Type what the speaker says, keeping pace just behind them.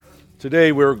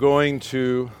Today we're going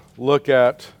to look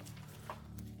at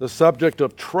the subject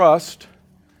of trust,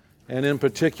 and in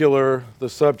particular the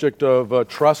subject of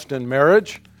trust in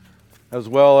marriage, as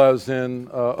well as in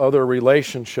other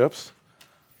relationships.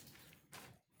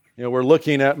 We're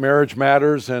looking at marriage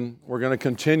matters, and we're going to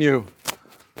continue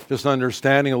just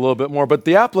understanding a little bit more. But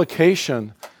the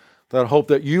application that I hope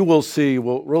that you will see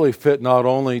will really fit not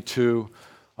only to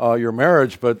your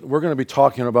marriage, but we're going to be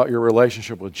talking about your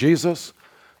relationship with Jesus,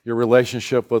 your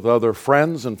relationship with other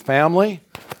friends and family.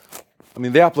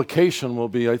 The application will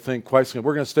be, I think, quite significant.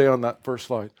 We're going to stay on that first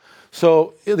slide.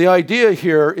 So the idea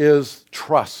here is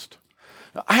trust.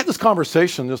 I had this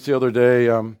conversation just the other day,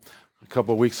 a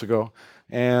couple of weeks ago,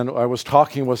 and I was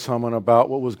talking with someone about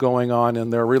what was going on in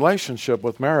their relationship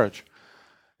with marriage.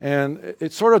 And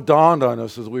it sort of dawned on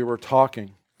us as we were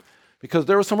talking, because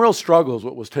there were some real struggles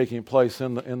what was taking place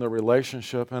in the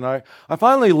relationship. And I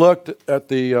finally looked at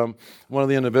one of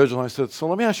the individuals, and I said, so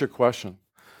let me ask you a question.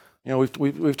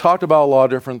 We've talked about a lot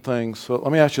of different things, so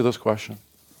let me ask you this question.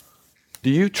 Do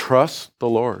you trust the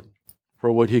Lord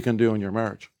for what He can do in your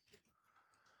marriage?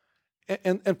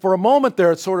 And for a moment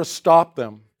there, it sort of stopped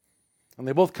them. And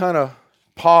they both kind of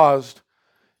paused.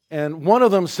 And one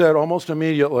of them said almost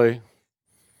immediately,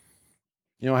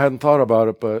 I hadn't thought about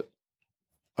it, but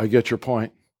I get your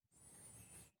point.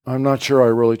 I'm not sure I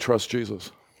really trust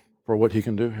Jesus for what He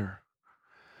can do here.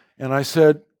 And I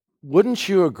said, wouldn't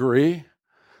you agree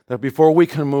that before we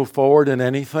can move forward in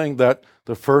anything, that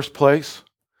the first place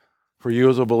for you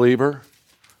as a believer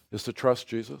is to trust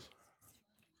Jesus?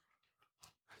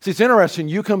 See, it's interesting.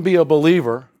 You can be a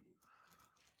believer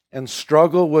and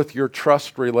struggle with your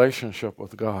trust relationship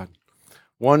with God,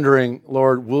 wondering,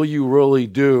 Lord, will you really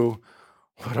do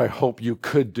what I hope you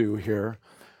could do here?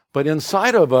 But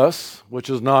inside of us, which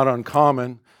is not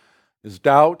uncommon, is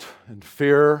doubt and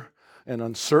fear and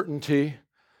uncertainty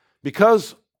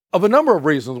because of a number of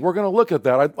reasons. We're going to look at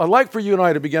that. I'd like for you and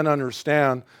I to begin to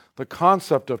understand the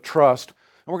concept of trust.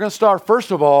 And we're going to start,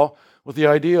 first of all, with the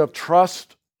idea of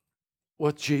trust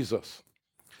with Jesus.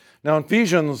 Now, in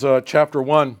Ephesians chapter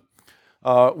 1,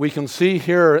 we can see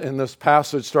here in this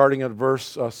passage, starting at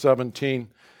verse 17,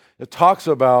 it talks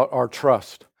about our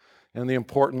trust and the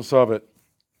importance of it.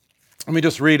 Let me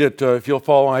just read it if you'll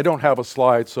follow. I don't have a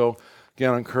slide, so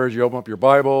again, I encourage you to open up your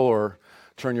Bible or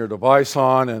turn your device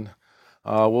on, and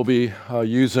we'll be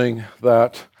using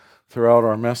that throughout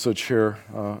our message here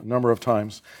a number of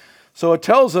times. So it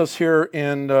tells us here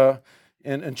in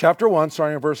chapter 1,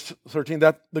 starting in verse 13,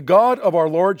 that the God of our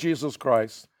Lord Jesus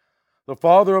Christ, the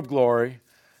Father of glory,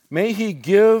 may He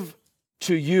give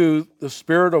to you the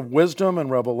spirit of wisdom and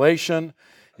revelation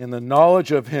in the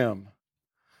knowledge of Him,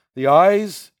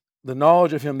 the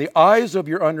knowledge of Him, the eyes of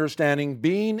your understanding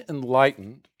being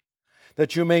enlightened,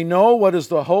 that you may know what is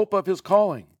the hope of His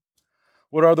calling,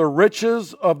 what are the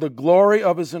riches of the glory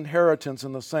of His inheritance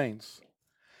in the saints,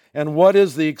 and what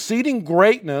is the exceeding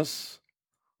greatness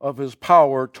of His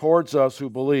power towards us who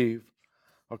believe,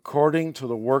 according to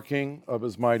the working of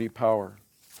His mighty power.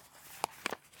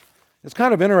 It's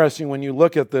kind of interesting when you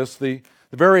look at this. The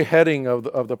very heading of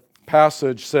the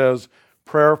passage says,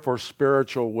 prayer for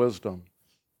spiritual wisdom.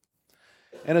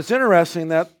 And it's interesting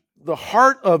that the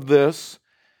heart of this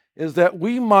is that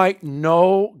we might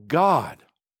know God.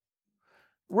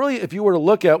 Really, if you were to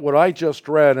look at what I just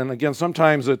read, and again,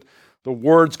 sometimes the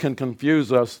words can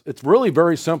confuse us, it's really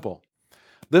very simple.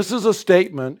 This is a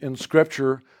statement in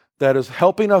Scripture that is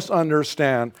helping us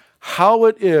understand how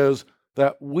it is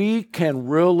that we can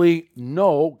really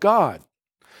know God.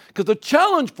 Because the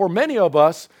challenge for many of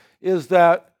us is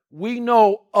that we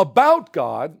know about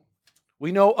God,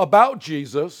 we know about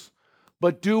Jesus,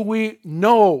 but do we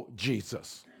know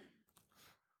Jesus?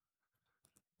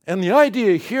 And the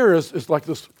idea here is like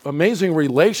this amazing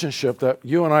relationship that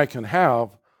you and I can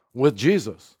have with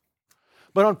Jesus.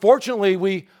 But unfortunately,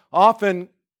 we often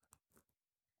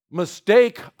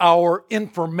mistake our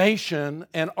information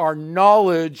and our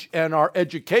knowledge and our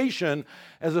education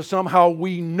as if somehow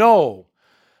we know.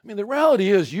 The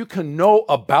reality is you can know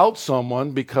about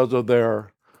someone because of their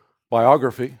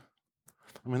biography.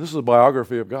 This is a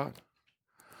biography of God.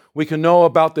 We can know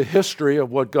about the history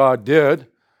of what God did.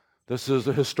 This is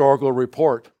a historical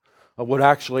report of what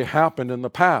actually happened in the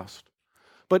past.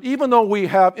 But even though we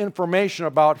have information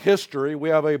about history, we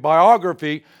have a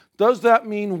biography, does that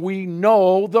mean we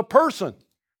know the person?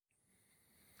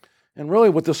 And really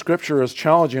what the Scripture is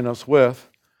challenging us with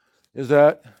is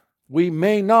that we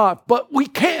may not, but we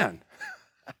can.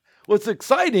 What's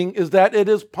exciting is that it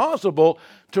is possible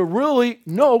to really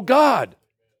know God.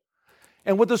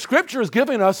 And what the Scripture is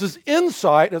giving us is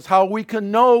insight as how we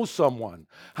can know someone,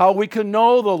 how we can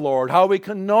know the Lord, how we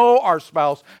can know our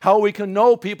spouse, how we can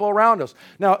know people around us.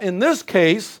 Now, in this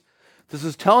case, this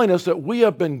is telling us that we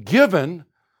have been given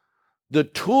the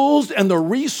tools and the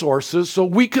resources so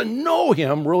we can know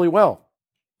Him really well.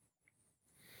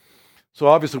 So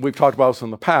obviously, we've talked about this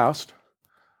in the past.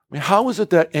 I mean, how is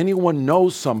it that anyone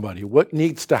knows somebody? What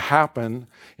needs to happen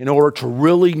in order to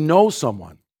really know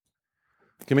someone?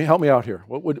 Can you help me out here?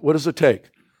 What does it take?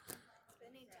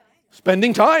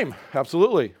 Spending time.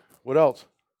 Absolutely. What else?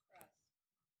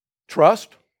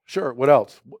 Trust. Sure. What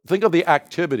else? Think of the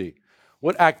activity.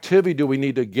 What activity do we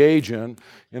need to engage in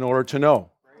order to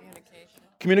know?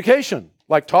 Communication.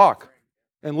 Like talk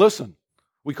and listen.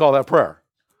 We call that prayer.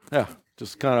 Yeah.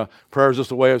 Just kind of, prayer is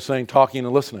just a way of saying talking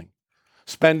and listening.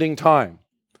 Spending time.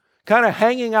 Kind of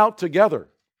hanging out together.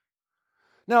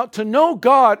 Now, to know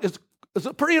God is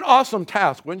a pretty awesome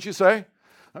task, wouldn't you say?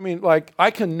 I mean, like,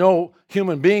 I can know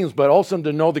human beings, but also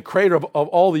to know the creator of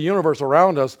all the universe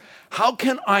around us. How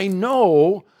can I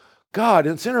know God?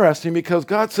 And it's interesting because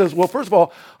God says, well, first of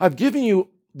all, I've given you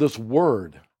this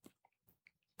word.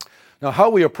 Now, how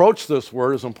we approach this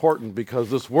word is important because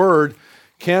this word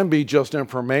can be just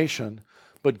information.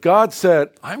 But God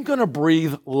said, I'm going to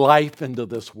breathe life into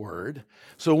this word.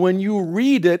 So when you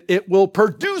read it, it will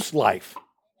produce life.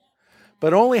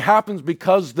 But it only happens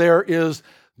because there is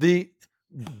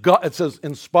it says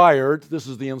inspired. This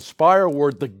is the inspired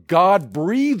word, the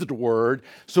God-breathed word.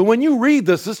 So when you read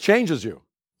this changes you.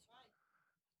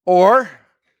 Or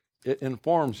it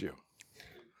informs you.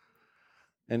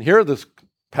 And here this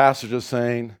passage is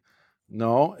saying,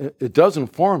 no, it does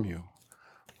inform you,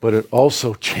 but it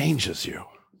also changes you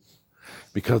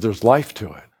because there's life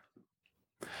to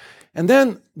it. And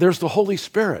then there's the Holy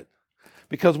Spirit.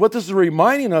 Because what this is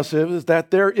reminding us of is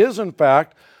that there is, in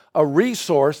fact, a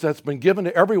resource that's been given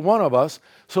to every one of us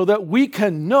so that we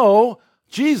can know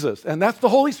Jesus, and that's the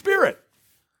Holy Spirit.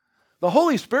 The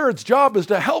Holy Spirit's job is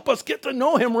to help us get to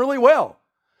know Him really well.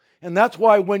 And that's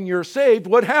why when you're saved,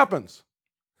 what happens?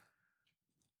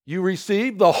 You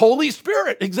receive the Holy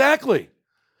Spirit, exactly.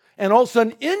 And all of a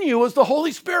sudden in you is the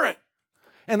Holy Spirit.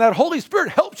 And that Holy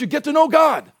Spirit helps you get to know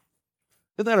God.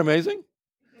 Isn't that amazing?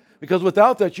 Because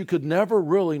without that, you could never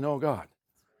really know God.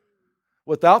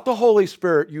 Without the Holy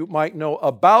Spirit, you might know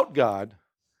about God,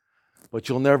 but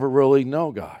you'll never really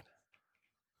know God.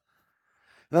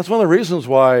 And that's one of the reasons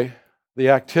why the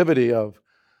activity of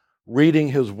reading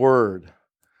His Word,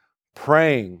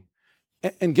 praying,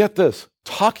 and get this,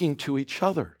 talking to each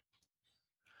other.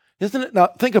 Isn't it? Now,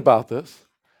 think about this.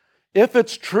 If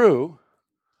it's true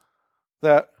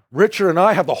that Richard and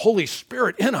I have the Holy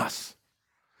Spirit in us,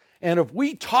 and if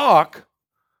we talk,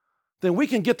 then we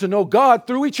can get to know God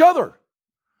through each other.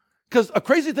 Because a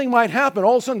crazy thing might happen.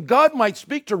 All of a sudden, God might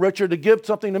speak to Richard to give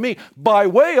something to me by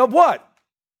way of what?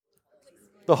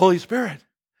 The Holy Spirit.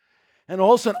 And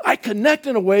all of a sudden, I connect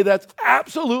in a way that's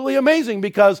absolutely amazing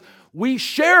because we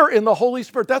share in the Holy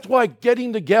Spirit. That's why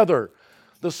getting together,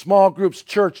 the small groups,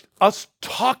 church, us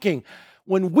talking,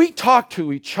 when we talk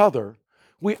to each other,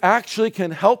 we actually can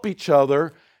help each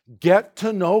other get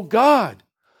to know God.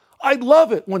 I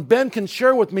love it when Ben can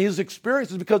share with me his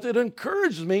experiences because it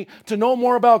encourages me to know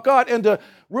more about God and to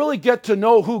really get to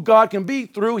know who God can be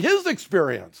through his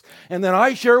experience. And then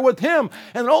I share with him.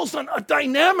 And all of a sudden, a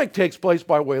dynamic takes place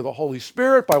by way of the Holy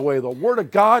Spirit, by way of the Word of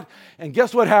God. And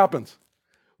guess what happens?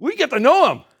 We get to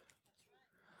know Him.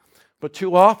 But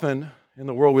too often, in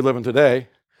the world we live in today,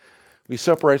 we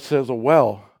separate ourselves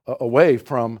away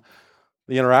from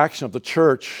the interaction of the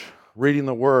church, reading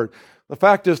the Word. The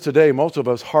fact is today, most of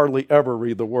us hardly ever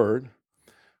read the Word.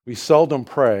 We seldom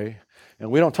pray,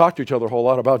 and we don't talk to each other a whole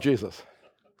lot about Jesus.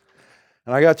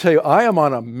 And I got to tell you, I am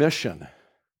on a mission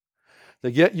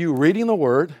to get you reading the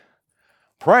Word,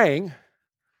 praying,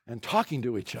 and talking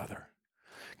to each other.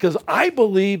 Because I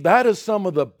believe that is some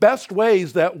of the best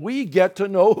ways that we get to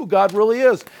know who God really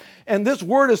is. And this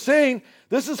Word is saying,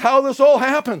 this is how this all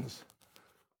happens.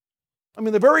 I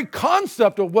mean, the very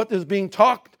concept of what is being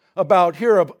talked about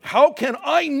here of how can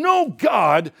I know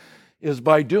God is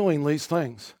by doing these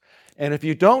things. And if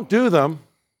you don't do them,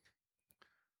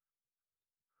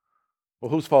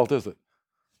 well, whose fault is it?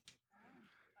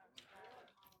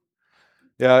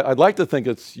 Yeah, I'd like to think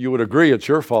you would agree it's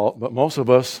your fault, but most of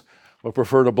us would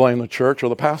prefer to blame the church or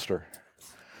the pastor.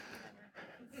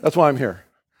 That's why I'm here.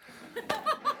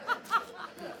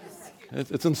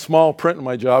 It's in small print in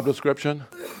my job description.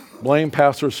 Blame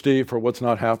Pastor Steve for what's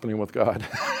not happening with God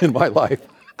in my life.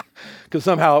 Because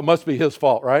somehow it must be his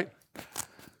fault, right?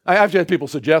 I actually had people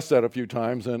suggest that a few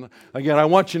times. And again, I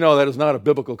want you to know that is not a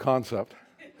biblical concept.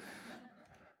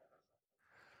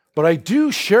 But I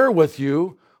do share with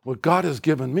you what God has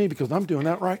given me because I'm doing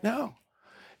that right now.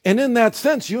 And in that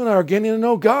sense, you and I are getting to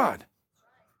know God.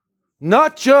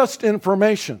 Not just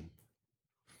information,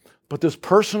 but this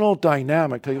personal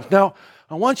dynamic. Now,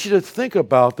 I want you to think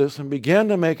about this and begin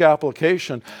to make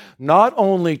application not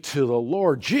only to the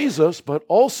Lord Jesus, but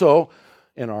also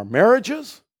in our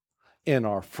marriages, in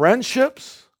our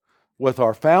friendships, with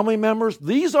our family members.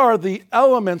 These are the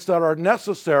elements that are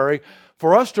necessary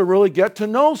for us to really get to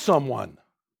know someone.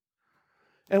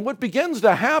 And what begins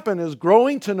to happen is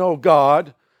growing to know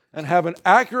God and have an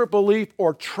accurate belief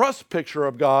or trust picture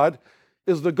of God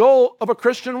is the goal of a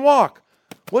Christian walk.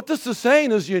 What this is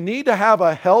saying is you need to have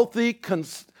a healthy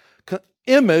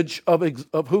image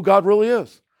of who God really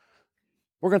is.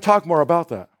 We're going to talk more about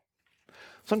that.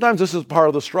 Sometimes this is part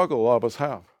of the struggle a lot of us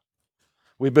have.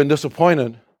 We've been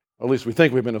disappointed, at least we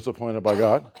think we've been disappointed by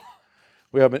God.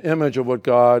 We have an image of what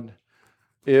God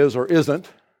is or isn't,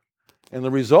 and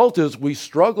the result is we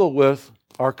struggle with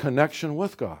our connection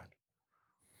with God.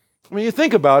 I mean, you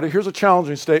think about it, here's a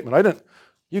challenging statement.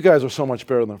 You guys are so much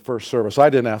better than the first service. I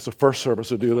didn't ask the first service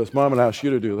to do this, but I'm going to ask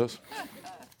you to do this.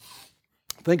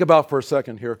 Think about for a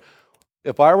second here.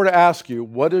 If I were to ask you,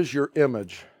 what is your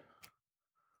image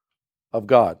of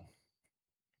God?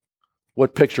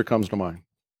 What picture comes to mind?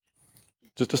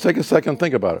 Just take a second and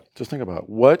think about it. Just think about it.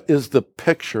 What is the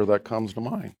picture that comes to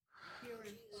mind?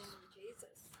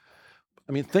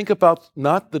 I mean, think about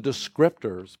not the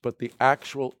descriptors, but the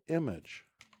actual image.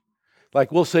 Like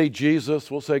we'll say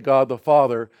Jesus, we'll say God the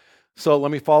Father. So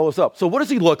let me follow this up. So what does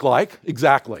he look like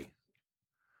exactly?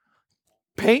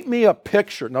 Paint me a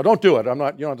picture. No, don't do it. You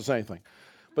don't have to say anything.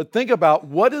 But think about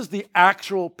what is the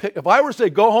actual picture. If I were to say,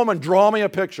 go home and draw me a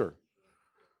picture,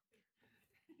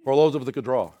 for those of us that could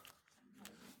draw,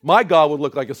 my God would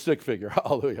look like a stick figure.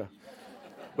 Hallelujah.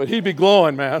 But he'd be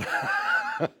glowing, man.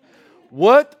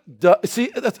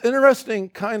 See, that's an interesting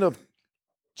kind of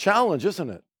challenge, isn't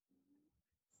it?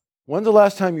 When's the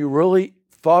last time you really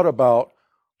thought about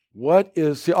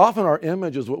often our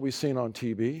image is what we've seen on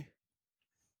TV.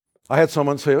 I had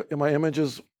someone say, my image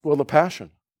is, The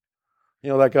Passion. You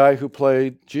know, that guy who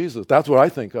played Jesus. That's what I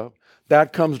think of.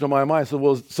 That comes to my mind.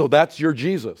 So that's your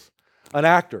Jesus, an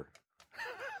actor.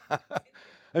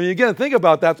 I mean, again, think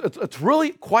about that. It's really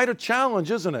quite a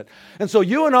challenge, isn't it? And so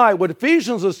you and I, what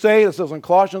Ephesians is saying, it says in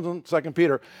Colossians and 2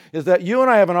 Peter, is that you and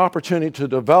I have an opportunity to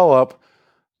develop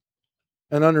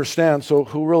and understand, so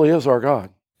who really is our God?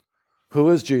 Who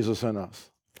is Jesus in us?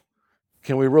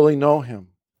 Can we really know him?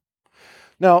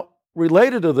 Now,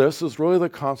 related to this is really the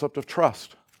concept of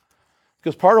trust.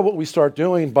 Because part of what we start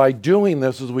doing by doing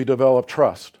this is we develop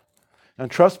trust. And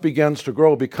trust begins to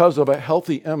grow because of a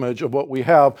healthy image of what we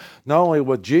have, not only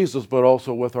with Jesus, but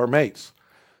also with our mates.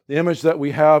 The image that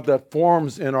we have that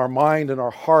forms in our mind and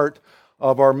our heart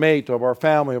of our mate, of our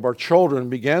family, of our children,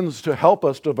 begins to help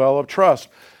us develop trust.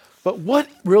 But what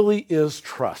really is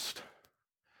trust?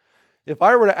 If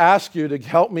I were to ask you to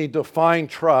help me define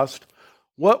trust,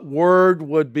 what word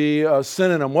would be a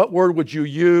synonym? What word would you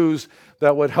use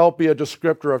that would help be a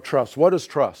descriptor of trust? What is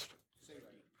trust?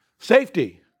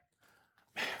 Safety.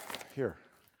 Here.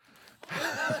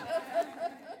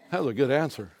 That was a good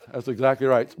answer. That's exactly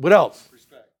right. What else?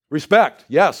 Respect.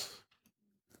 Yes.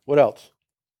 What else?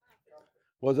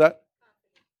 What was that?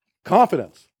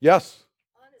 Confidence. Yes.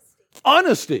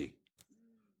 Honesty.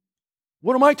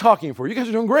 What am I talking for? You guys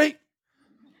are doing great.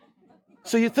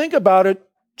 So you think about it,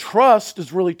 trust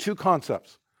is really two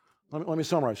concepts. Let me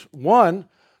summarize. One,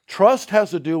 trust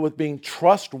has to do with being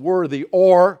trustworthy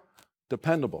or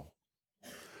dependable.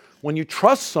 When you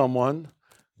trust someone,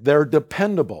 they're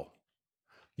dependable.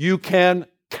 You can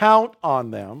count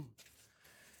on them.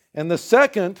 And the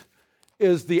second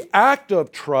is the act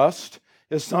of trust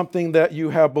is something that you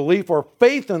have belief or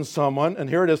faith in someone, and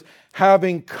here it is,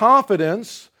 having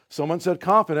confidence, someone said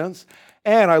confidence,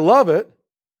 and I love it,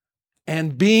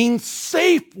 and being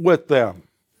safe with them.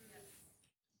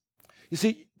 You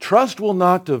see, trust will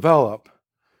not develop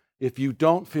if you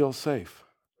don't feel safe.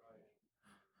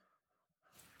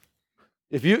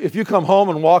 If you come home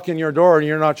and walk in your door and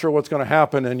you're not sure what's going to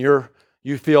happen and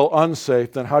you feel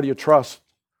unsafe, then how do you trust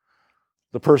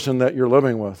the person that you're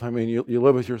living with? I mean, you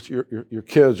live with your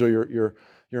kids or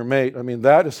your mate. I mean,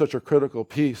 that is such a critical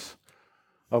piece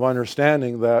of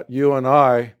understanding that you and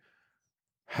I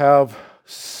have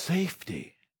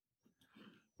safety.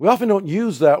 We often don't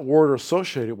use that word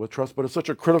associated with trust, but it's such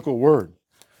a critical word.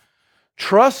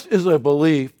 Trust is a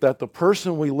belief that the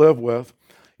person we live with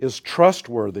is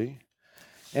trustworthy,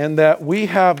 and that we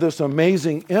have this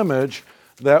amazing image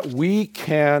that we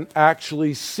can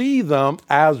actually see them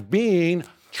as being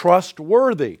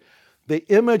trustworthy. the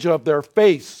image of their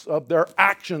face, of their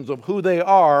actions, of who they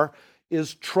are,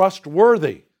 is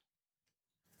trustworthy.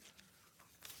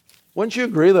 Wouldn't you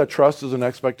agree that trust is an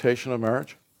expectation of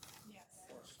marriage?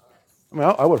 I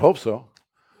mean, I would hope so.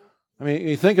 I mean,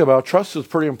 you think about it, trust is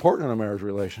pretty important in a marriage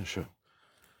relationship.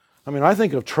 I mean, I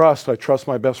think of trust, I trust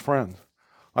my best friend.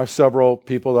 I have several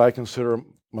people that I consider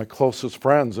my closest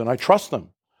friends, and I trust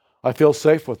them. I feel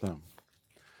safe with them.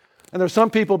 And there's some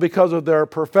people, because of their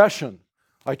profession,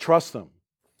 I trust them.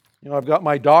 You know, I've got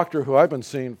my doctor who I've been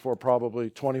seeing for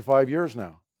probably 25 years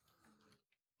now.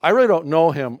 I really don't know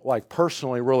him like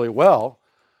personally really well,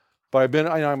 but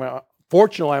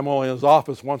fortunately I'm only in his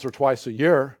office once or twice a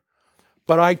year.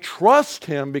 But I trust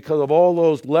him because of all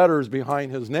those letters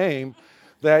behind his name,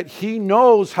 that he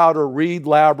knows how to read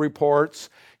lab reports,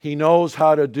 he knows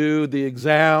how to do the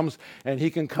exams, and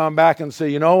he can come back and say,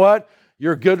 you know what,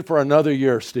 you're good for another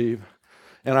year, Steve.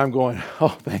 And I'm going,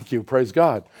 oh, thank you, praise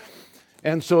God.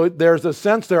 And so there's a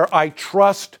sense there, I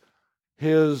trust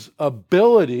his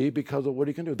ability because of what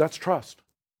he can do. That's trust.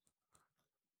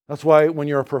 That's why when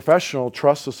you're a professional,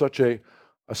 trust is such a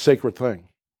sacred thing.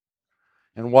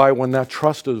 And why when that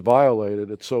trust is violated,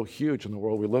 it's so huge in the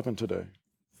world we live in today.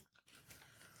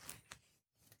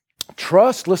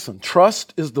 Trust, listen,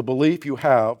 trust is the belief you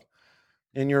have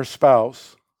in your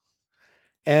spouse,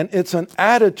 and it's an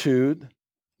attitude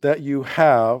that you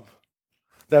have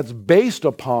that's based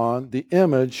upon the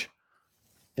image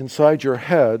inside your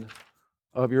head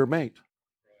of your mate.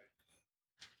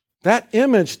 That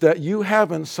image that you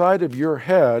have inside of your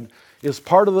head is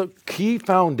part of the key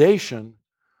foundation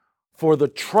for the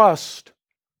trust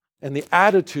and the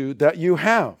attitude that you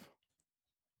have.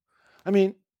 I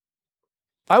mean,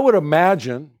 I would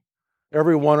imagine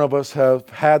every one of us have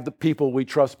had the people we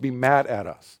trust be mad at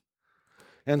us.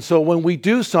 And so when we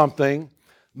do something,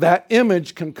 that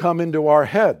image can come into our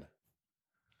head.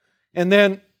 And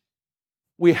then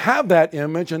we have that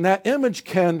image, and that image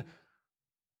can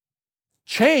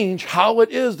change how it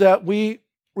is that we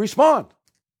respond.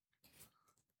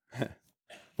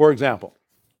 For example,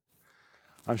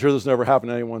 I'm sure this never happened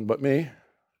to anyone but me,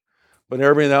 but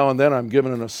every now and then I'm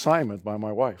given an assignment by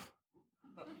my wife.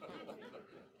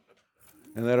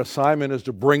 And that assignment is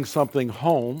to bring something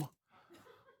home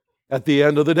at the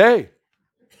end of the day.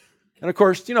 And of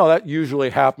course, that usually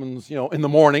happens, in the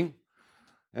morning.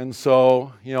 And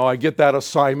so, I get that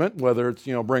assignment, whether it's,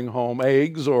 bring home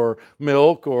eggs or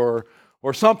milk or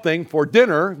something for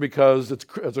dinner, because it's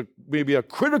maybe a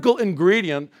critical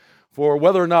ingredient for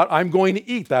whether or not I'm going to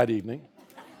eat that evening.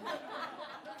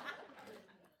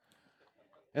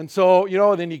 And so,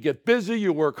 then you get busy,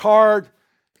 you work hard.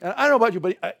 And I don't know about you,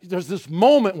 but there's this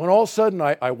moment when all of a sudden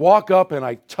I walk up and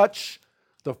I touch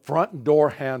the front door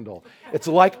handle. It's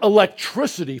like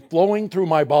electricity flowing through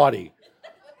my body.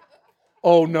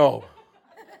 Oh no,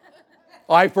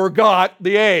 I forgot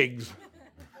the eggs.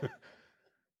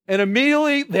 And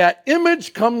immediately that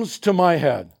image comes to my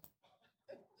head.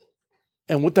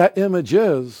 And what that image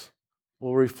is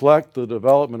will reflect the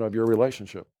development of your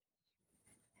relationship.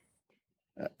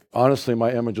 Honestly,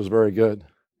 my image is very good,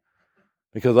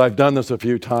 because I've done this a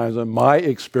few times, and my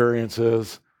experience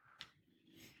is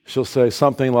she'll say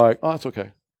something like, oh, it's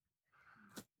okay.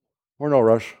 We're no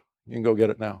rush. You can go get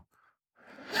it now.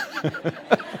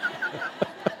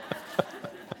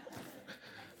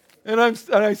 And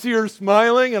I see her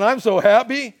smiling, and I'm so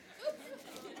happy.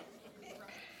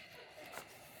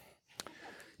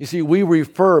 You see, we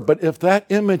refer, but if that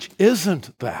image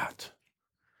isn't that,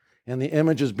 and the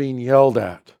image is being yelled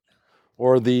at,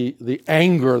 or the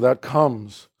anger that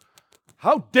comes,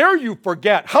 how dare you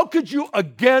forget? How could you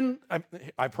again?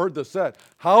 I've heard this said.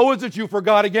 How is it you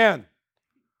forgot again?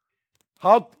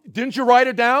 How didn't you write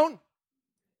it down?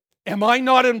 Am I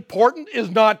not important? Is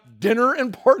not dinner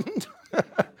important?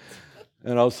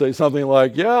 And I'll say something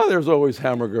like, yeah, there's always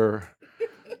habit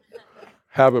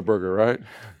burger, right?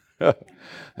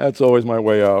 That's always my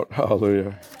way out.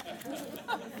 Hallelujah.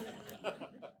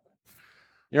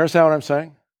 You understand what I'm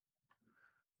saying?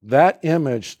 That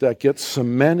image that gets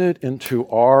cemented into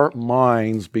our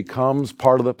minds becomes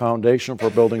part of the foundation for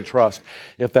building trust.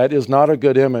 If that is not a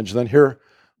good image, then here,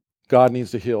 God needs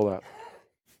to heal that.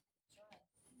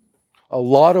 A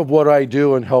lot of what I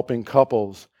do in helping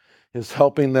couples is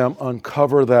helping them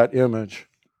uncover that image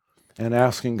and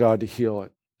asking God to heal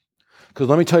it. Because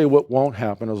let me tell you what won't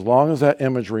happen. As long as that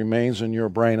image remains in your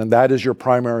brain, and that is your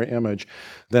primary image,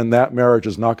 then that marriage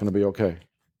is not going to be okay.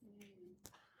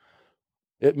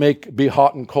 It may be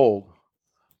hot and cold,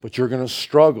 but you're going to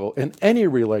struggle in any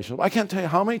relationship. I can't tell you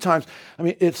how many times,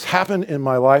 it's happened in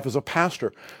my life as a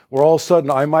pastor, where all of a sudden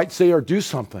I might say or do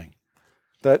something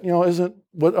that, isn't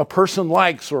what a person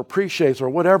likes or appreciates or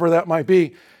whatever that might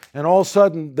be. And all of a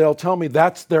sudden, they'll tell me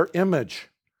that's their image.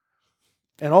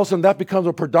 And all of a sudden, that becomes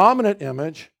a predominant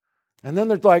image. And then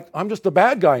they're like, I'm just the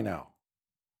bad guy now.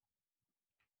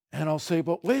 And I'll say,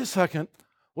 but wait a second.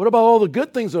 What about all the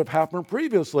good things that have happened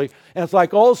previously? And it's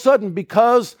like all of a sudden,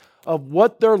 because of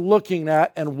what they're looking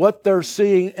at and what they're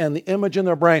seeing and the image in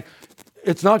their brain,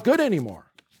 it's not good anymore.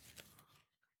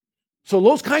 So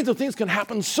those kinds of things can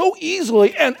happen so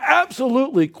easily and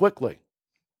absolutely quickly.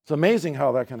 It's amazing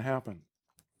how that can happen.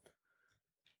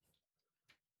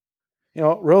 You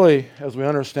know, really, as we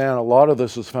understand, a lot of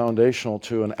this is foundational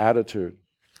to an attitude.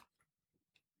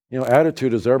 You know,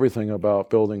 attitude is everything about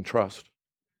building trust.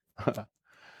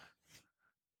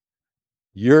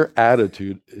 Your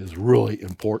attitude is really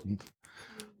important.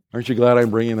 Aren't you glad I'm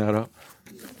bringing that up?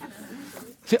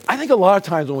 See, I think a lot of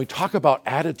times when we talk about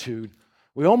attitude,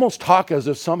 we almost talk as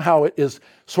if somehow it is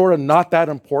sort of not that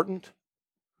important.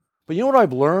 But you know what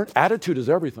I've learned? Attitude is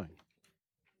everything.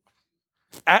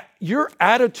 Your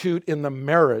attitude in the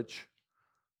marriage,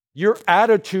 your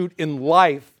attitude in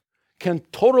life can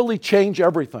totally change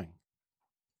everything.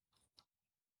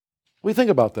 What do you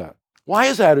think about that? Why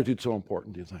is attitude so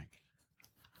important, do you think?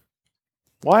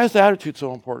 Why is attitude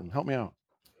so important? Help me out.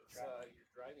 It's your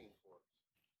driving force.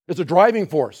 It's a driving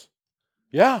force.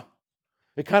 Yeah.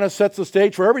 It kind of sets the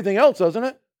stage for everything else, doesn't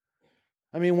it?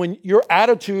 I mean, when your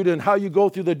attitude and how you go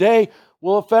through the day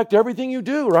will affect everything you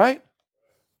do, right?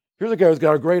 Here's a guy who's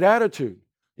got a great attitude,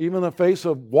 even in the face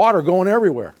of water going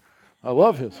everywhere. I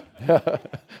love his.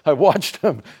 I watched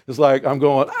him. It's like, I'm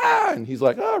going, and he's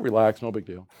like, relax, no big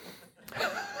deal.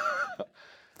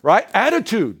 Right?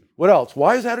 Attitude. What else?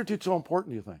 Why is attitude so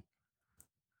important, do you think?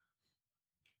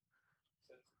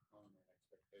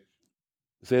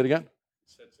 Say it again.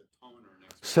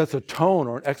 Sets a tone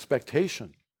or an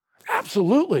expectation.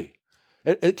 Absolutely.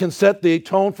 It can set the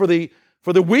tone for the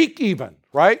week even,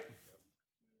 right? It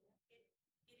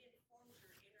informs your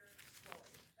inner story,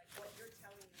 like what you're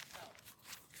telling yourself.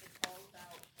 It's all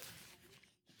about what you believe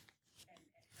and how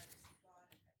to see God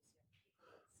and how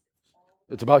to see people.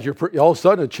 It's about all of a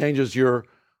sudden it changes your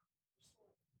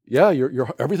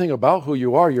everything about who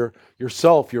you are,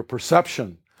 yourself, your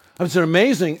perception. It's an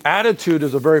amazing attitude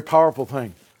is a very powerful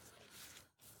thing.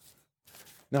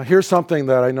 Now, here's something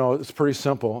that I know is pretty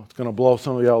simple. It's going to blow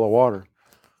some of you out of the water.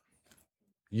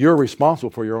 You're responsible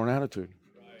for your own attitude.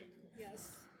 Yes.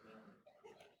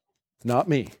 Not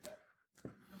me.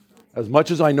 As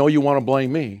much as I know you want to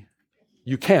blame me,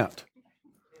 you can't.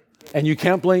 And you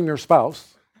can't blame your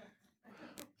spouse.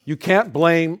 You can't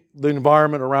blame the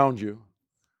environment around you.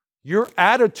 Your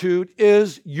attitude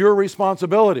is your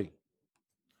responsibility.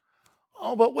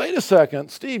 Oh, but wait a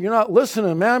second, Steve, you're not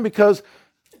listening, man, because,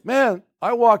 man,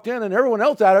 I walked in and everyone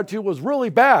else's attitude was really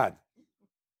bad.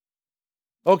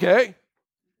 Okay.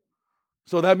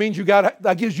 So that means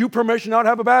that gives you permission not to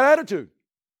have a bad attitude.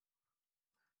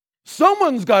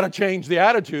 Someone's got to change the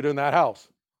attitude in that house.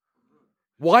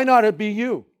 Why not it be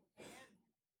you?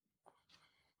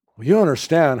 Well, you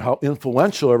understand how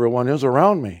influential everyone is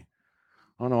around me.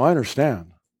 Oh, no, I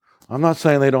understand. I'm not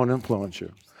saying they don't influence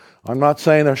you. I'm not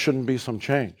saying there shouldn't be some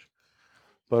change.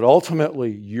 But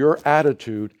ultimately, your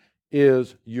attitude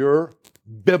is your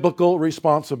biblical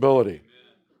responsibility.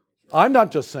 I'm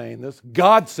not just saying this.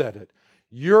 God said it.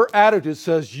 Your attitude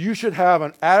says you should have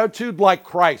an attitude like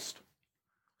Christ.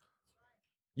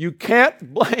 You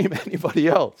can't blame anybody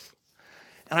else.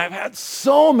 And I've had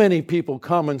so many people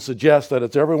come and suggest that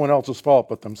it's everyone else's fault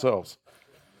but themselves.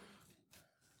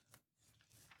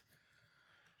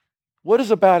 What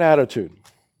is a bad attitude?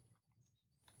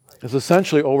 It's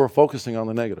essentially over-focusing on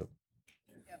the negative.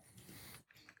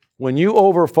 When you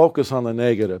over-focus on the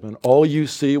negative and all you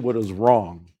see what is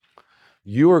wrong,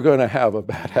 you are going to have a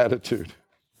bad attitude.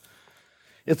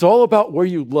 It's all about where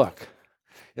you look.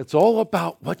 It's all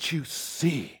about what you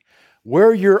see,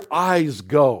 where your eyes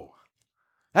go.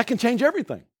 That can change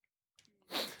everything.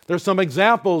 There's some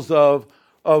examples of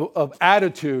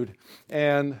attitude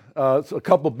and a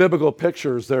couple biblical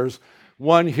pictures. There's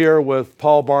one here with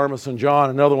Paul, Barnabas, and John,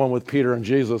 another one with Peter and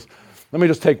Jesus. Let me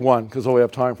just take one because all we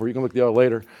have time for. You can look at the other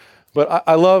later. But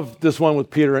I love this one with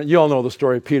Peter. And you all know the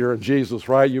story of Peter and Jesus,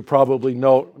 right? You probably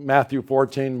know Matthew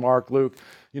 14, Mark, Luke.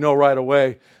 You know right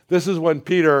away. This is when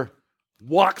Peter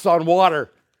walks on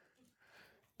water.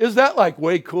 Is that like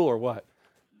way cool or what?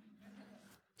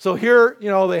 So here,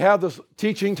 they have this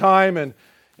teaching time. And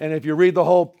if you read the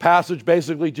whole passage,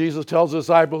 basically Jesus tells the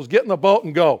disciples, get in the boat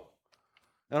and go.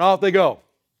 And off they go.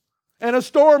 And a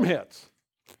storm hits.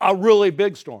 A really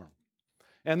big storm.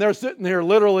 And they're sitting here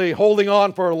literally holding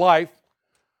on for life.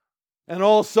 And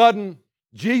all of a sudden,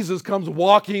 Jesus comes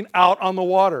walking out on the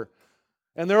water.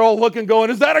 And they're all looking, going,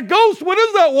 is that a ghost? What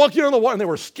is that walking on the water? And they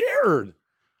were scared.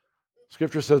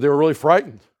 Scripture says they were really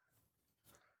frightened.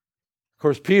 Of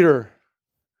course, Peter's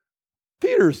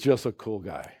just a cool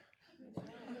guy.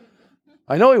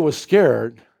 I know he was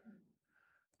scared,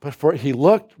 but he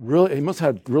must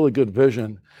have had really good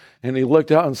vision. And he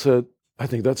looked out and said, I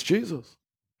think that's Jesus.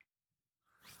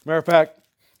 Matter of fact,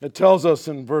 it tells us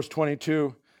in verse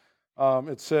 22,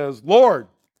 it says, Lord,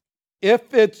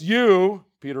 if it's you,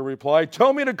 Peter replied,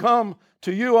 tell me to come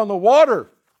to you on the water.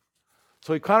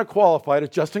 So he kind of qualified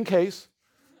it just in case.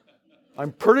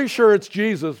 I'm pretty sure it's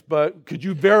Jesus, but could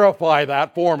you verify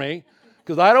that for me?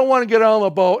 Because I don't want to get on the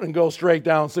boat and go straight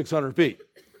down 600 feet.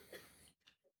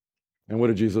 And what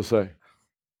did Jesus say?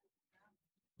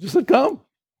 He said, come.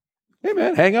 Hey,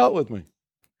 man, hang out with me.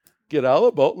 Get out of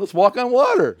the boat and let's walk on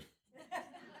water.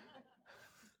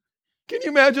 Can you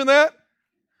imagine that?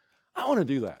 I want to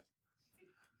do that.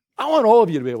 I want all of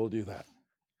you to be able to do that.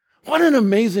 What an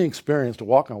amazing experience to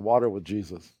walk on water with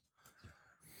Jesus.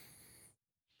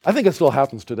 I think it still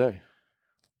happens today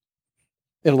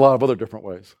in a lot of other different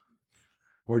ways,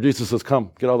 where Jesus says,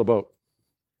 come, get out of the boat.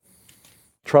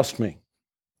 Trust me.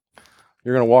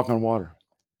 You're going to walk on water.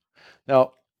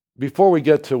 Now, before we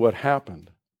get to what happened,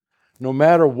 no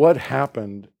matter what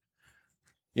happened,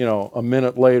 a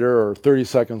minute later or 30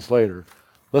 seconds later,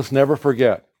 let's never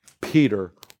forget,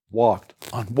 Peter walked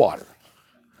on water.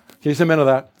 Can you say amen to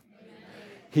that?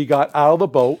 He got out of the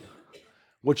boat,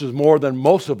 which is more than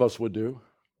most of us would do,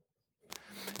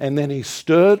 and then he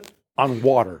stood on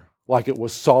water like it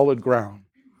was solid ground.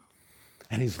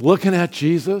 And he's looking at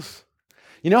Jesus.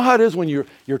 You know how it is when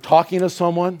you're talking to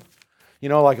someone?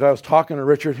 Like I was talking to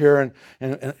Richard here,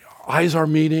 and eyes are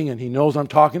meeting, and he knows I'm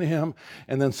talking to him,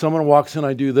 and then someone walks in,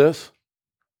 I do this.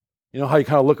 You know how you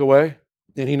kind of look away?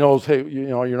 And he knows, hey,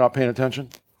 you're not paying attention?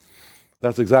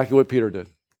 That's exactly what Peter did.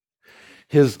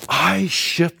 His eyes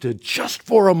shifted just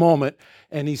for a moment,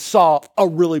 and he saw a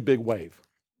really big wave.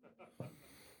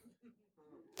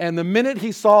 And the minute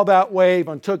he saw that wave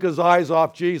and took his eyes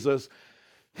off Jesus,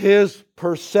 his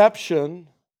perception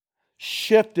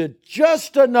shifted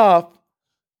just enough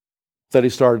that he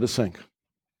started to sink.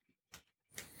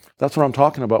 That's what I'm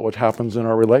talking about, what happens in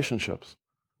our relationships.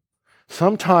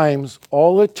 Sometimes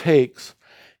all it takes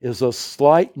is a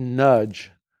slight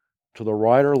nudge to the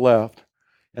right or left,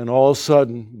 and all of a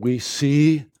sudden we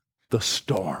see the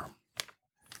storm.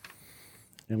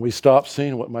 And we stop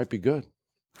seeing what might be good.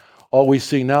 All we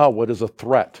see now, what is a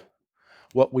threat,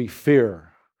 what we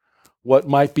fear, what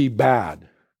might be bad.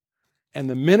 And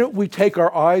the minute we take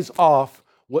our eyes off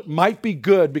what might be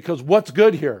good, because what's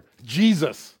good here?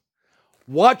 Jesus.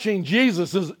 Watching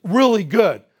Jesus is really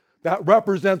good. That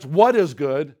represents what is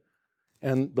good,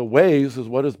 and the ways is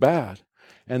what is bad.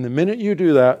 And the minute you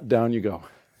do that, down you go.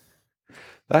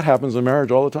 That happens in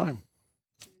marriage all the time.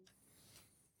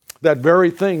 That very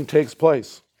thing takes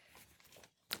place.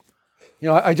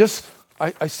 I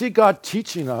see God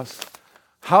teaching us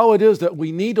how it is that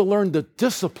we need to learn the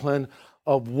discipline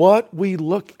of what we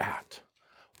look at,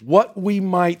 what we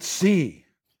might see.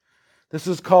 This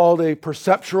is called a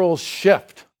perceptual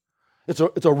shift. It's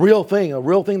a real thing. A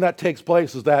real thing that takes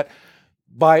place is that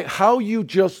by how you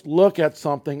just look at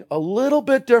something a little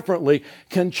bit differently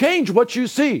can change what you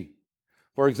see.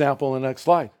 For example, in the next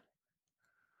slide.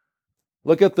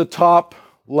 Look at the top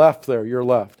left there, your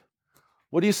left.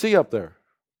 What do you see up there?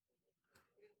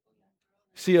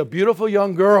 See a beautiful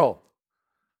young girl.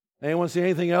 Anyone see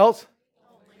anything else?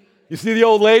 You see the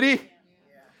old lady?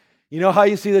 You know how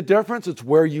you see the difference? It's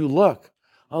where you look.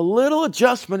 A little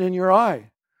adjustment in your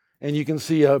eye. And you can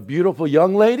see a beautiful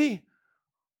young lady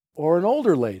or an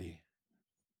older lady.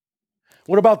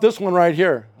 What about this one right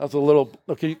here? That's a little,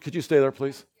 okay, could you stay there,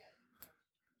 please?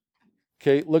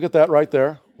 Okay, look at that right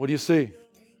there. What do you see?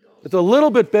 It's a little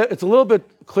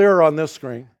bit clearer on this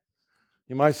screen.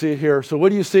 You might see it here. So what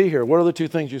do you see here? What are the two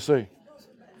things you see?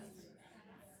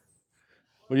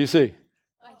 What do you see?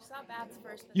 I saw bats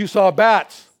first. You saw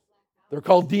bats. They're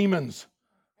called demons.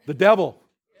 The devil.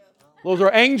 Those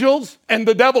are angels and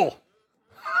the devil.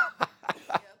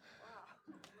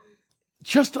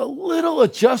 Just a little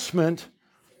adjustment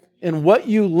in what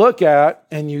you look at,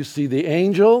 and you see the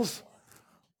angels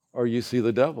or you see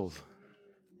the devils.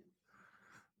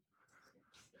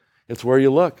 It's where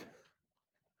you look.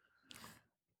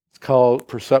 It's called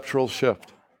perceptual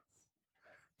shift.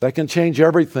 That can change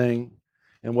everything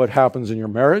in what happens in your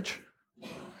marriage,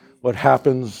 what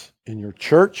happens in your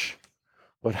church,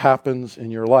 what happens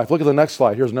in your life. Look at the next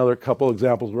slide. Here's another couple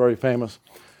examples, very famous.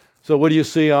 So what do you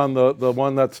see on the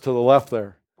one that's to the left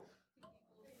there?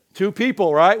 Two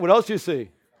people, right? What else do you see?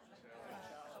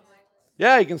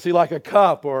 Yeah, you can see like a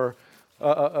cup or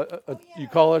you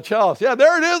call it a chalice. Yeah,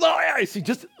 there it is. Oh, yeah, you see,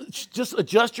 just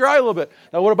adjust your eye a little bit.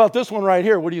 Now, what about this one right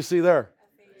here? What do you see there?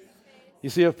 You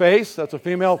see a face? That's a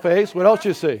female face. What else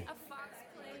you see?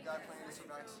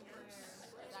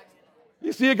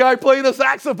 You see a guy playing a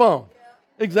saxophone.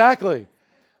 Exactly.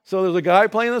 So there's a guy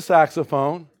playing the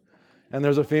saxophone, and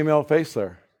there's a female face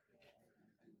there.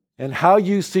 And how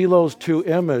you see those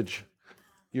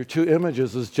your two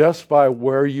images is just by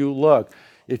where you look.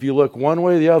 If you look one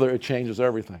way or the other, it changes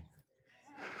everything.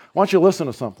 I want you to listen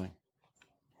to something.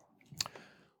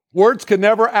 Words can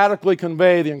never adequately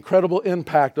convey the incredible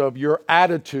impact of your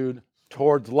attitude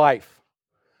towards life.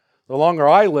 The longer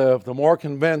I live, the more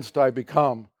convinced I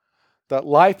become that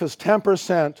life is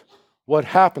 10% what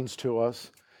happens to us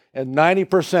and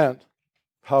 90%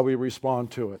 how we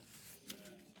respond to it.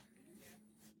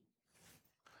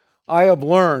 I have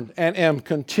learned and am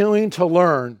continuing to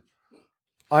learn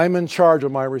I'm in charge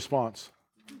of my response.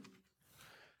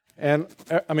 And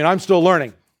I mean, I'm still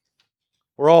learning.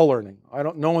 We're all learning.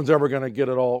 No one's ever going to get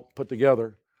it all put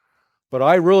together. But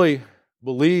I really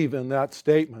believe in that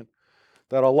statement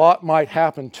that a lot might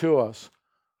happen to us,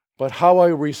 but how I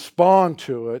respond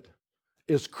to it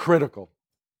is critical.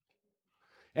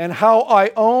 And how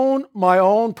I own my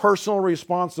own personal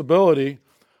responsibility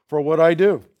for what I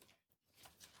do.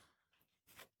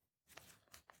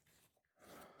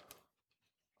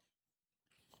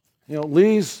 You know,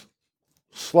 these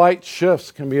slight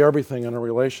shifts can be everything in a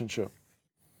relationship.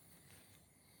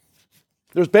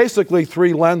 There's basically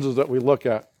three lenses that we look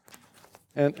at,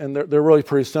 and they're really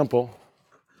pretty simple.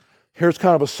 Here's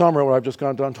kind of a summary of what I've just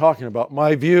got done talking about.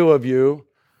 My view of you,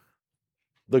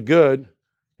 the good,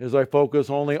 is I focus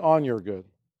only on your good.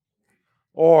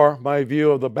 Or my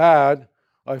view of the bad,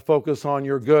 I focus on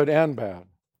your good and bad.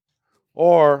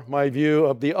 Or my view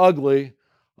of the ugly,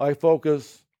 I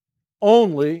focus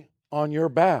only on your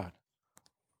bad.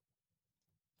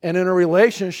 And in a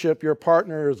relationship, your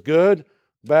partner is good,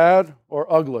 bad,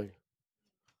 or ugly.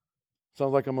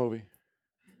 Sounds like a movie.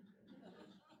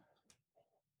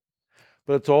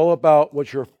 But it's all about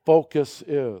what your focus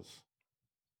is.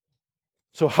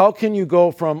 So how can you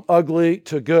go from ugly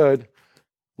to good?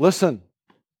 Listen,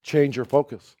 change your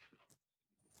focus.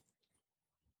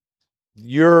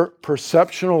 Your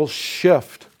perceptual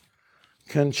shift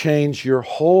can change your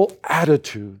whole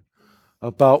attitude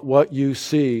about what you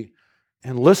see.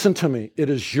 And listen to me, it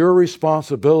is your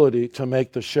responsibility to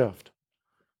make the shift.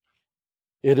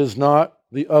 It is not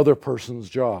the other person's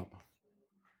job.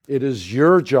 It is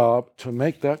your job to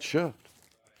make that shift.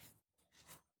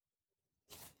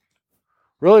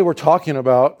 Really, we're talking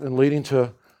about and leading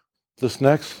to this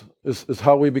next is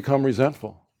how we become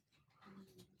resentful.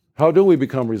 How do we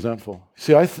become resentful?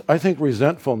 See, I think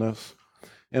resentfulness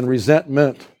and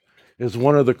resentment is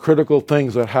one of the critical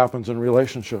things that happens in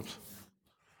relationships.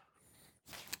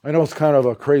 I know it's kind of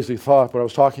a crazy thought, but I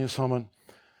was talking to someone,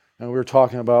 and we were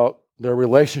talking about their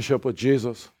relationship with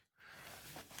Jesus.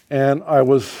 And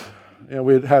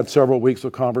we had had several weeks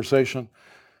of conversation,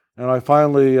 and I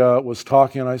finally was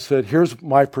talking, and I said, here's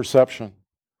my perception,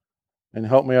 and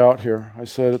help me out here. I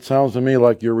said, it sounds to me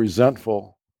like you're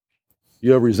resentful.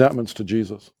 You have resentments to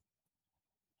Jesus.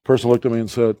 The person looked at me and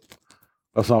said,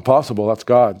 that's not possible, that's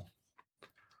God.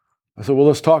 I said, well,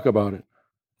 let's talk about it.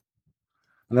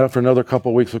 And after another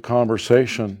couple of weeks of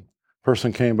conversation, the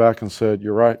person came back and said,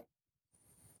 you're right.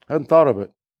 I hadn't thought of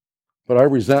it, but I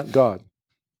resent God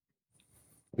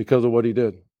because of what he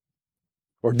did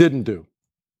or didn't do.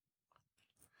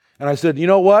 And I said, you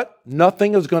know what?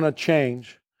 Nothing is going to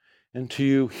change until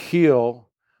you heal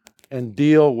and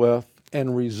deal with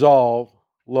and resolve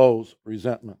those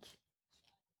resentments.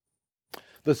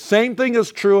 The same thing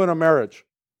is true in a marriage.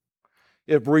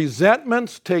 If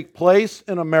resentments take place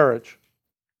in a marriage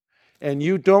and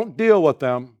you don't deal with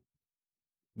them,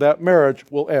 that marriage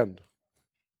will end.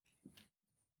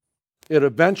 It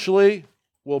eventually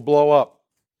will blow up.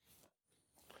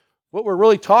 What we're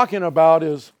really talking about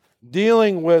is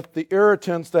dealing with the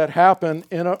irritants that happen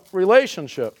in a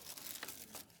relationship.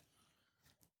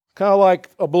 Kind of like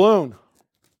a balloon.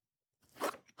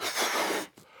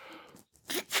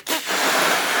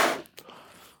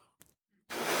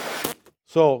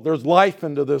 So there's life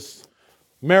into this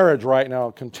marriage right now,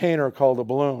 a container called a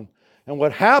balloon. And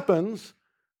what happens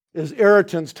is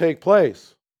irritants take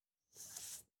place.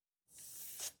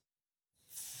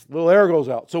 Little air goes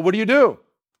out. So what do?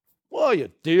 Well,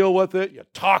 you deal with it, you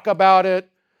talk about it,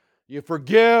 you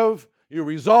forgive, you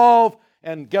resolve,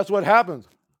 and guess what happens?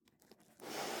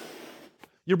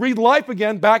 You breathe life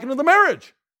again back into the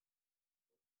marriage.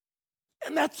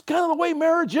 And that's kind of the way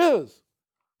marriage is.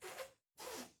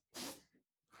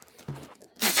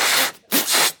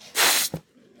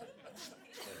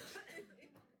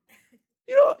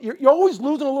 you're always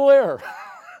losing a little air.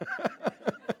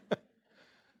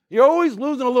 You're always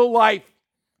losing a little life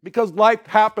because life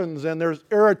happens and there's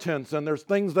irritants and there's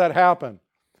things that happen.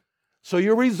 So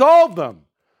you resolve them.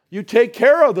 You take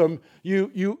care of them.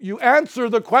 You answer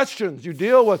the questions. You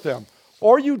deal with them.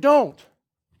 Or you don't.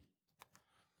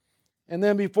 And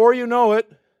then before you know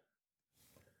it,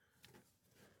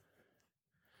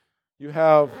 you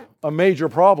have a major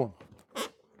problem.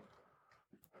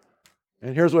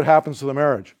 And here's what happens to the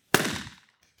marriage.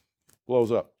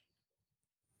 Blows up.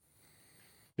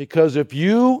 Because if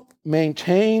you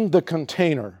maintain the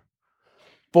container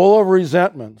full of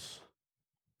resentments,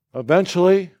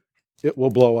 eventually it will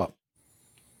blow up.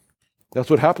 That's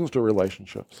what happens to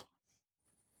relationships.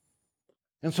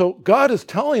 And so God is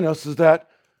telling us is that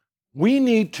we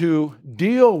need to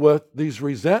deal with these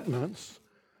resentments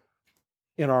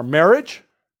in our marriage.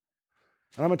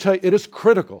 And I'm going to tell you, it is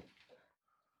critical.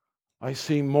 I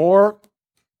see more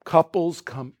couples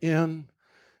come in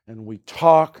and we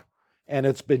talk, and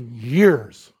it's been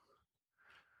years,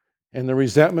 and the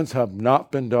resentments have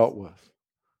not been dealt with.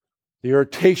 The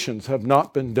irritations have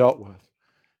not been dealt with.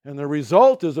 And the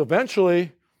result is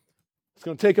eventually it's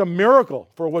going to take a miracle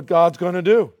for what God's going to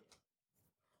do.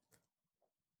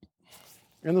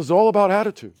 And this is all about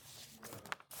attitude.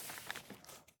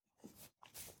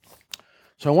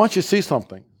 So I want you to see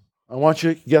something. I want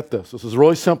you to get this. This is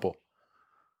really simple.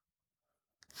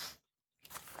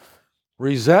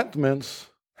 Resentments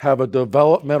have a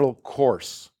developmental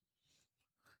course.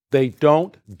 They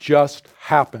don't just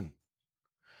happen.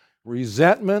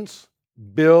 Resentments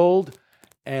build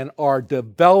and are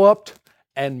developed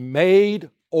and made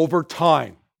over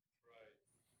time.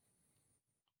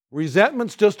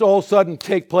 Resentments just all of a sudden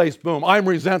take place, boom, I'm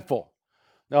resentful.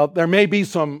 Now, there may be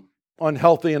some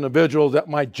unhealthy individuals that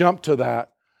might jump to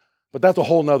that, but that's a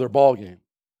whole nother ballgame.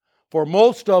 For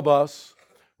most of us,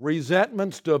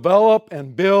 resentments develop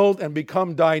and build and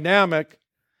become dynamic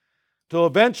till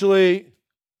eventually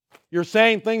you're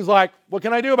saying things like, what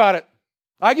can I do about it?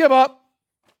 I give up.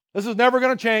 This is never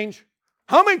going to change.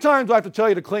 How many times do I have to tell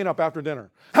you to clean up after dinner?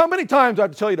 How many times do I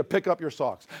have to tell you to pick up your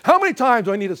socks? How many times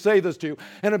do I need to say this to you?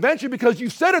 And eventually, because you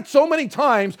said it so many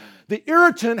times, the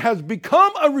irritant has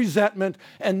become a resentment,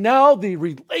 and now the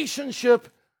relationship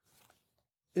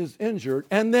is injured,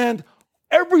 and then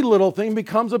every little thing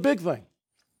becomes a big thing.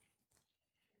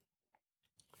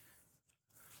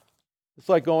 It's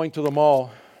like going to the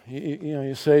mall.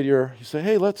 You say,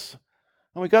 hey,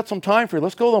 we got some time for you.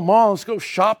 Let's go to the mall. Let's go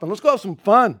shopping. Let's go have some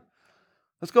fun.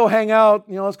 Let's go hang out.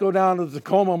 Let's go down to the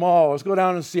Tacoma Mall. Let's go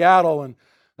down to Seattle and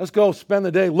let's go spend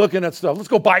the day looking at stuff. Let's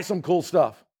go buy some cool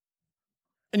stuff.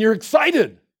 And you're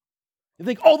excited. You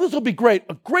think, oh, this will be great.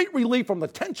 A great relief from the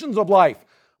tensions of life.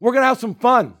 We're going to have some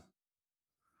fun.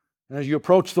 And as you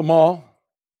approach the mall,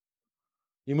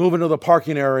 you move into the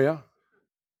parking area,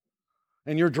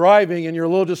 and you're driving and you're a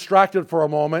little distracted for a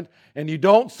moment and you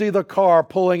don't see the car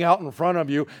pulling out in front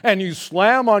of you and you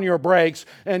slam on your brakes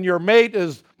and your mate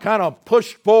is kind of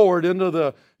pushed forward into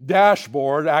the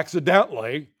dashboard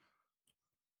accidentally.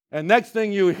 And next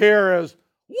thing you hear is,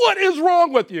 what is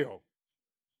wrong with you?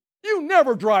 You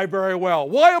never drive very well.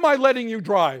 Why am I letting you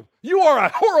drive? You are a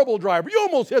horrible driver. You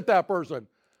almost hit that person.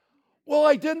 Well,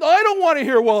 I didn't. I don't want to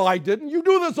hear, well, I didn't. You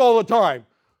do this all the time.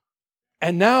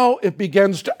 And now it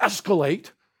begins to escalate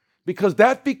because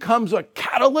that becomes a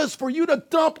catalyst for you to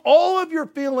dump all of your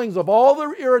feelings of all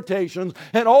the irritations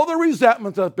and all the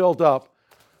resentments that built up.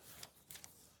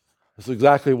 That's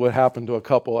exactly what happened to a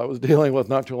couple I was dealing with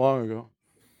not too long ago.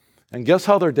 And guess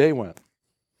how their day went?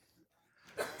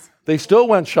 They still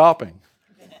went shopping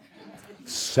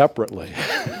separately.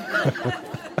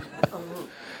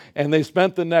 And they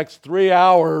spent the next 3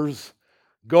 hours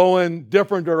going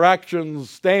different directions,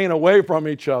 staying away from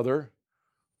each other,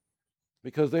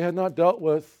 because they had not dealt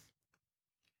with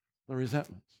the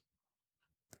resentments.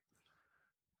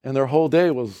 And their whole day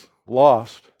was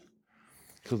lost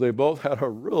because they both had a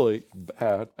really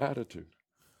bad attitude.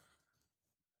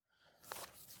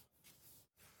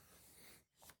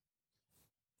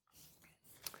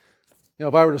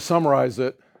 If I were to summarize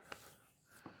it,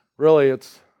 really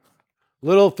it's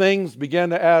little things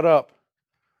began to add up.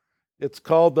 It's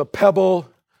called the pebble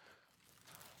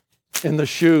in the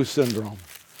shoe syndrome.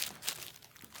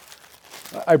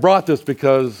 I brought this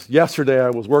because yesterday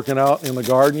I was working out in the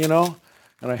garden,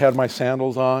 and I had my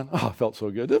sandals on. Oh, it felt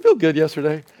so good. Did it feel good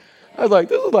yesterday? I was like,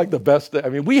 this is like the best day. I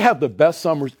mean, we have the best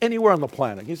summers anywhere on the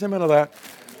planet. Can you say amen to that?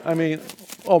 I mean,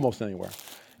 almost anywhere.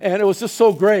 And it was just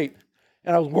so great.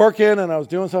 And I was working and I was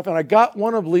doing stuff, and I got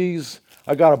one of these,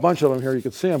 I got a bunch of them here, you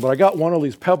can see them, but I got one of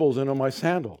these pebbles into my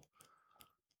sandal.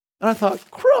 And I thought,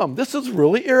 crumb, this is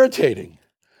really irritating.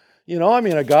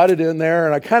 I got it in there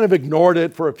and I kind of ignored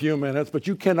it for a few minutes, but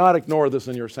you cannot ignore this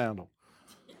in your sandal.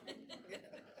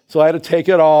 So I had to take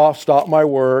it off, stop my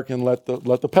work, and let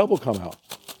the pebble come out.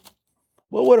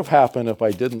 What would have happened if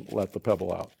I didn't let the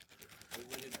pebble out?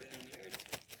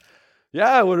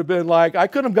 Yeah, it would have been like I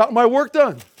couldn't have gotten my work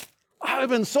done. I would have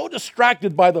been so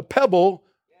distracted by the pebble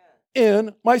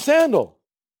in my sandal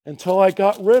until I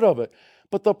got rid of it.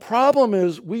 But the problem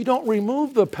is we don't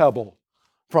remove the pebble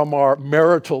from our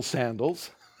marital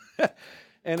sandals.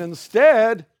 And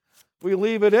instead, we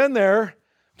leave it in there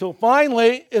till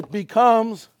finally it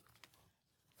becomes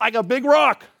like a big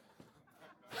rock.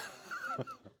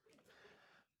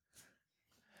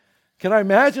 Can I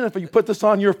imagine if you put this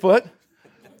on your foot?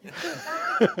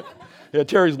 Yeah,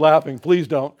 Terry's laughing. Please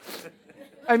don't.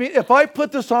 If I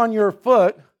put this on your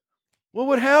foot, what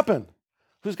would happen?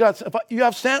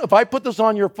 If I put this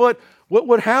on your foot, what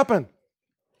would happen?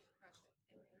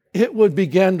 It would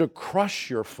begin to crush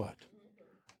your foot.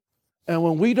 And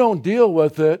when we don't deal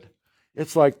with it,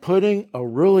 it's like putting a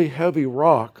really heavy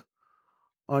rock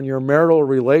on your marital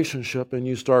relationship and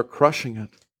you start crushing it.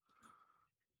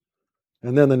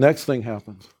 And then the next thing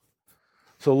happens.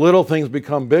 So little things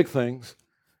become big things,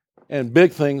 and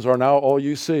big things are now all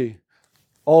you see.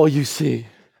 All you see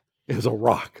is a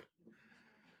rock.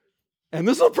 And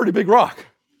this is a pretty big rock.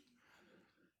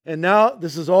 And now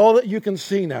this is all that you can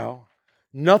see now.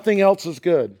 Nothing else is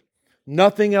good.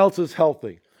 Nothing else is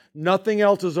healthy. Nothing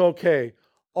else is okay.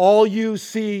 All you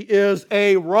see is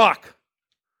a rock.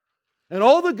 And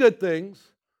all the good things,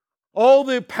 all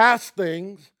the past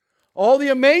things, all the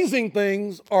amazing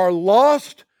things are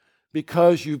lost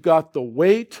because you've got the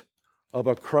weight of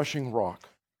a crushing rock.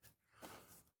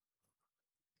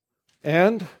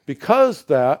 And because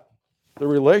that, the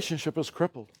relationship is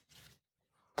crippled.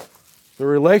 The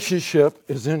relationship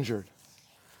is injured.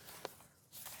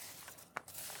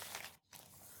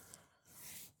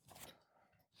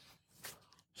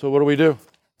 So what do?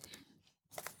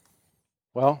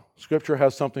 Well, Scripture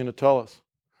has something to tell us.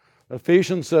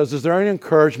 Ephesians says, is there any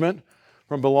encouragement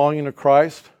from belonging to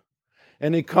Christ?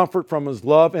 Any comfort from His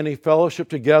love? Any fellowship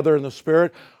together in the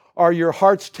Spirit? Are your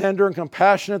hearts tender and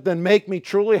compassionate? Then make me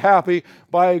truly happy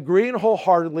by agreeing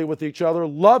wholeheartedly with each other,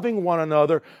 loving one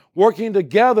another, working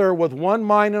together with one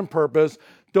mind and purpose.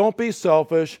 Don't be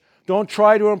selfish. Don't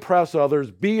try to impress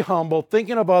others. Be humble.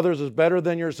 Thinking of others is better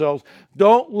than yourselves.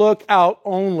 Don't look out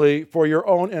only for your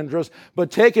own interest, but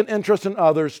take an interest in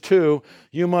others too.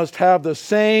 You must have the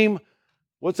same,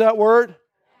 what's that word?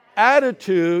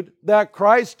 Attitude that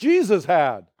Christ Jesus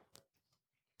had.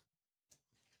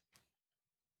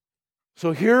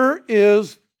 So here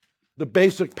is the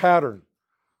basic pattern.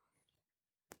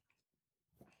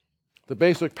 The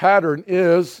basic pattern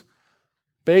is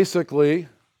basically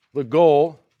the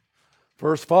goal.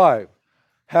 Verse 5,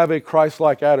 have a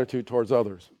Christ-like attitude towards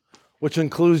others, which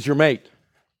includes your mate.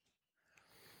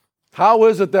 How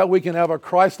is it that we can have a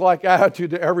Christ-like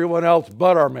attitude to everyone else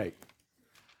but our mate?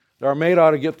 Our mate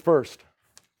ought to get first.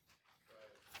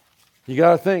 You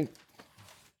got to think,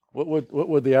 what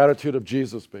would the attitude of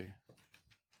Jesus be?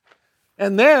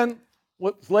 And then,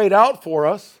 what's laid out for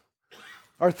us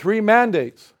are 3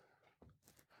 mandates.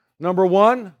 Number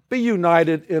 1, be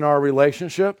united in our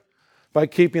relationship by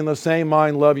keeping the same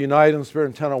mind, love, united in spirit,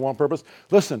 intent on one purpose.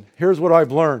 Listen, here's what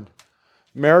I've learned.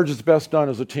 Marriage is best done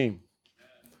as a team.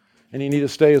 And you need to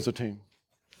stay as a team.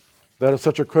 That is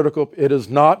such a critical, it is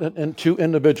not two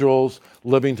individuals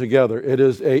living together. It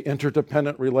is an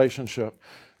interdependent relationship.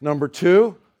 Number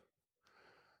 2,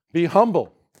 be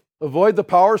humble. Avoid the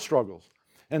power struggles.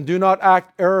 And do not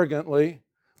act arrogantly,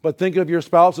 but think of your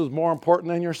spouse as more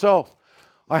important than yourself.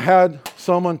 I had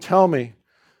someone tell me,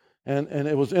 and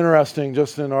it was interesting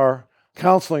just in our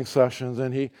counseling sessions,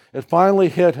 and it finally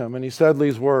hit him, and he said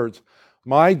these words,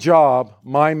 my job,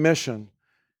 my mission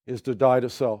is to die to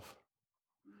self.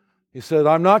 He said,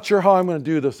 I'm not sure how I'm going to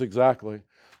do this exactly,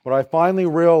 but I finally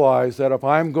realized that if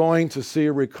I'm going to see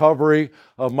a recovery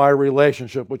of my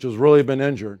relationship, which has really been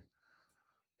injured,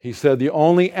 he said, the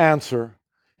only answer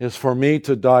is for me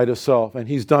to die to self. And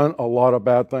he's done a lot of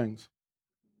bad things.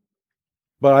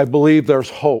 But I believe there's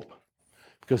hope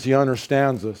because he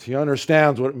understands this. He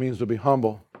understands what it means to be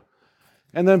humble.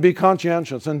 And then be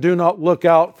conscientious and do not look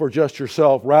out for just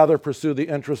yourself. Rather, pursue the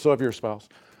interests of your spouse.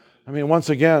 I mean, once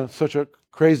again, it's such a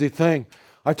crazy thing.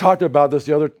 I talked about this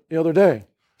the other day.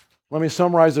 Let me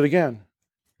summarize it again.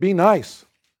 Be nice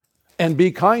and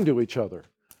be kind to each other.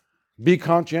 Be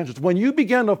conscientious. When you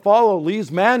begin to follow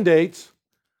these mandates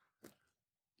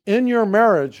in your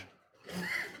marriage,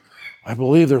 I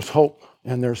believe there's hope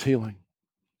and there's healing.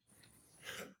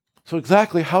 So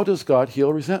exactly how does God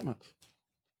heal resentment?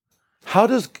 How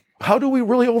does How do we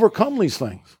really overcome these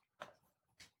things?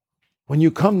 When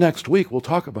you come next week, we'll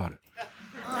talk about it.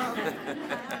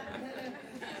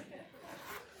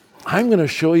 I'm going to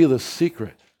show you the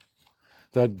secret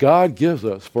that God gives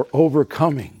us for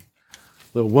overcoming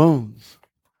the wounds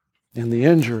and the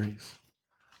injuries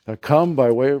that come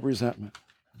by way of resentment.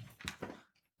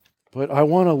 But I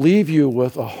want to leave you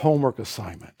with a homework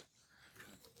assignment.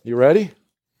 You ready?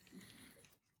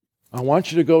 I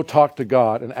want you to go talk to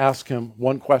God and ask Him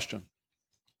one question.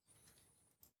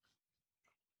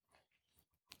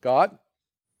 God,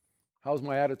 how's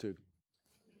my attitude?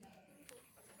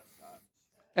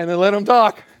 And then let Him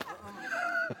talk.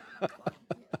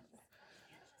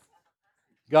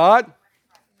 God,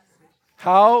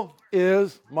 how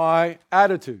is my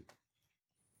attitude?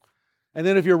 And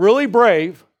then if you're really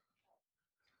brave,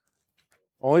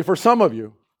 only for some of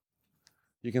you,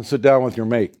 you can sit down with your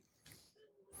mate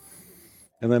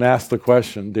and then ask the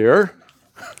question, dear,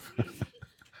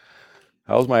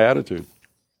 how's my attitude?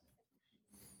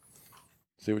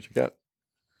 See what you get.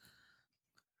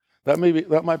 That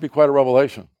might be quite a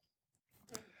revelation.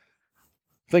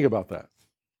 Think about that.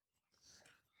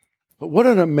 But what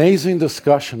an amazing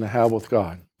discussion to have with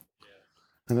God.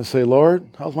 And to say, Lord,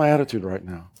 how's my attitude right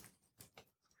now?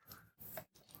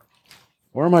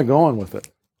 Where am I going with it?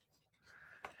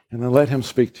 And then let Him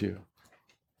speak to you.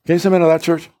 Can you say amen to that,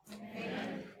 church?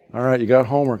 Amen. All right, you got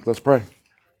homework. Let's pray.